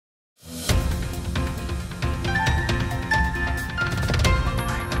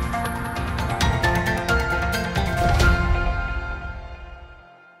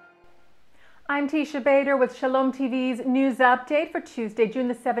I'm Teisha Bader with Shalom TV's news update for Tuesday, June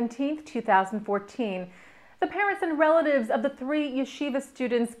the 17th, 2014. The parents and relatives of the 3 yeshiva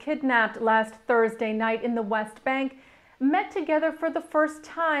students kidnapped last Thursday night in the West Bank met together for the first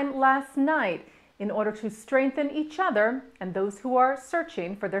time last night in order to strengthen each other and those who are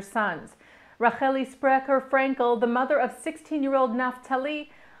searching for their sons. Racheli Sprecher-Frankel, the mother of 16-year-old Naftali,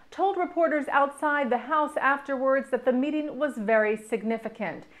 told reporters outside the house afterwards that the meeting was very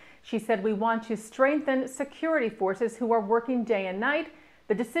significant. She said, "We want to strengthen security forces who are working day and night,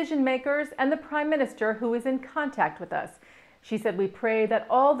 the decision makers, and the Prime Minister who is in contact with us." She said, "We pray that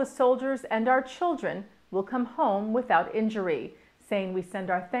all the soldiers and our children will come home without injury," saying, "We send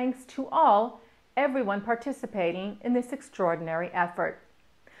our thanks to everyone participating in this extraordinary effort."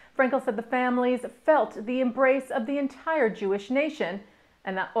 Frankel said the families felt the embrace of the entire Jewish nation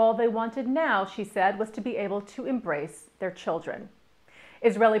and that all they wanted now, she said, was to be able to embrace their children.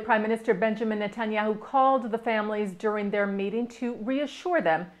 Israeli Prime Minister Benjamin Netanyahu called the families during their meeting to reassure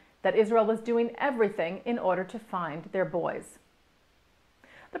them that Israel was doing everything in order to find their boys.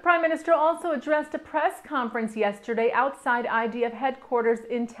 The Prime Minister also addressed a press conference yesterday outside IDF headquarters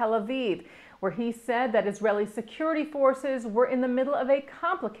in Tel Aviv, where he said that Israeli security forces were in the middle of a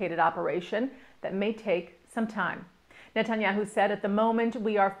complicated operation that may take some time. Netanyahu said, "At the moment,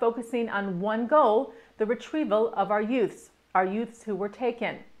 we are focusing on one goal, the retrieval of our youths who were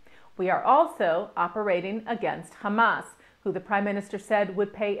taken. We are also operating against Hamas, who the Prime Minister said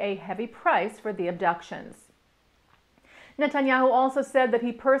would pay a heavy price for the abductions." Netanyahu also said that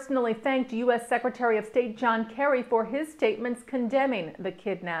he personally thanked U.S. Secretary of State John Kerry for his statements condemning the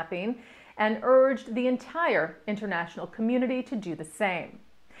kidnapping and urged the entire international community to do the same.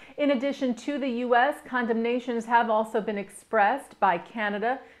 In addition to the U.S., condemnations have also been expressed by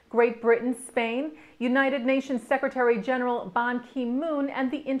Canada, Great Britain, Spain, United Nations Secretary General Ban Ki-moon, and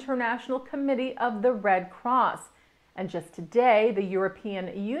the International Committee of the Red Cross. And just today, the European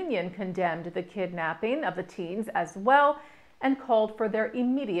Union condemned the kidnapping of the teens as well and called for their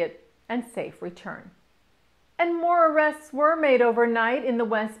immediate and safe return. And more arrests were made overnight in the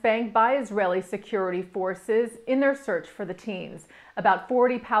West Bank by Israeli security forces in their search for the teens. About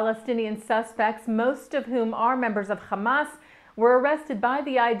 40 Palestinian suspects, most of whom are members of Hamas, were arrested by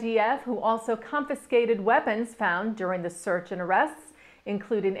the IDF, who also confiscated weapons found during the search and arrests,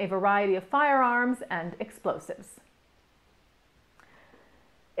 including a variety of firearms and explosives.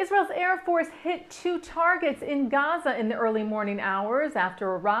 Israel's Air Force hit 2 targets in Gaza in the early morning hours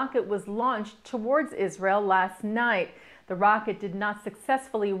after a rocket was launched towards Israel last night. The rocket did not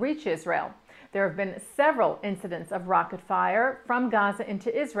successfully reach Israel. There have been several incidents of rocket fire from Gaza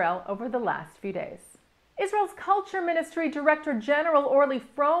into Israel over the last few days. Israel's Culture Ministry Director General Orly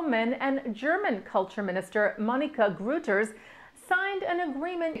Froman and German Culture Minister Monika Grütters signed an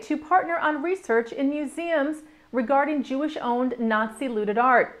agreement to partner on research in museums regarding Jewish-owned Nazi-looted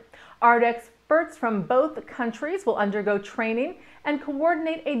art. Art experts from both countries will undergo training and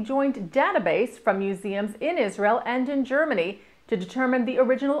coordinate a joint database from museums in Israel and in Germany to determine the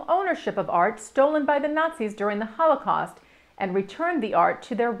original ownership of art stolen by the Nazis during the Holocaust and return the art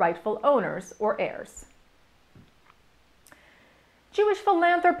to their rightful owners or heirs. Jewish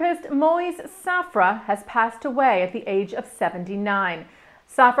philanthropist Moise Safra has passed away at the age of 79.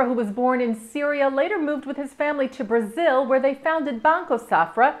 Safra, who was born in Syria, later moved with his family to Brazil, where they founded Banco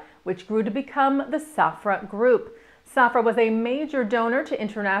Safra, which grew to become the Safra Group. Safra was a major donor to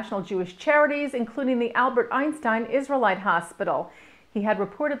international Jewish charities, including the Albert Einstein Israelite Hospital. He had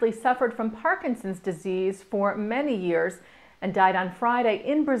reportedly suffered from Parkinson's disease for many years and died on Friday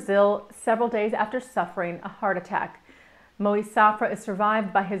in Brazil, several days after suffering a heart attack. Moise Safra is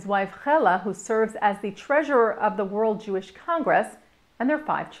survived by his wife Chela, who serves as the treasurer of the World Jewish Congress, and their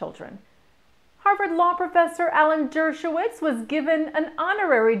 5 children. Harvard law professor Alan Dershowitz was given an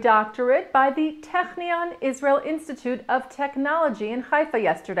honorary doctorate by the Technion Israel Institute of Technology in Haifa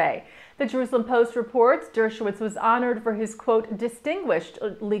yesterday. The Jerusalem Post reports Dershowitz was honored for his, quote, distinguished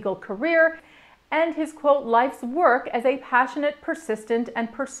legal career and his, quote, life's work as a passionate, persistent,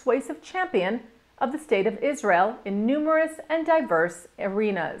 and persuasive champion of the State of Israel in numerous and diverse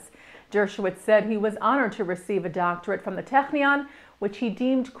arenas. Dershowitz said he was honored to receive a doctorate from the Technion, which he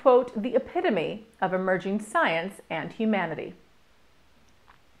deemed, quote, the epitome of emerging science and humanity.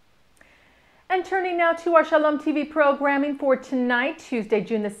 And turning now to our Shalom TV programming for tonight, Tuesday,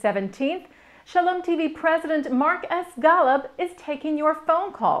 June the 17th, Shalom TV President Mark S. Golub is taking your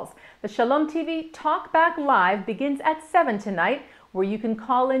phone calls. The Shalom TV Talkback Live begins at 7 tonight, where you can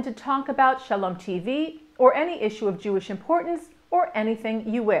call in to talk about Shalom TV or any issue of Jewish importance or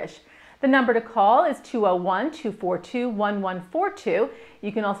anything you wish. The number to call is 201-242-1142.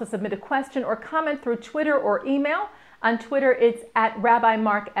 You can also submit a question or comment through Twitter or email. On Twitter, it's at Rabbi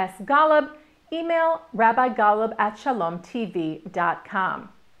Mark S. Golub. Email rabbigolub@shalomtv.com.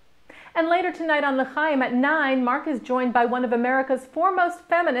 And later tonight on L'chaim at 9, Mark is joined by one of America's foremost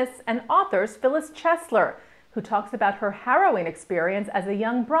feminists and authors, Phyllis Chesler, who talks about her harrowing experience as a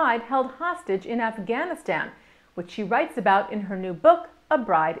young bride held hostage in Afghanistan, which she writes about in her new book, A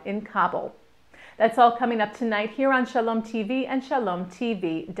Bride in Kabul. That's all coming up tonight here on Shalom TV and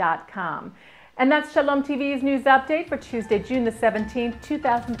shalomtv.com. And that's Shalom TV's news update for Tuesday, June the 17th,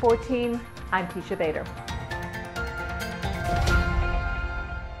 2014. I'm Teisha Bader.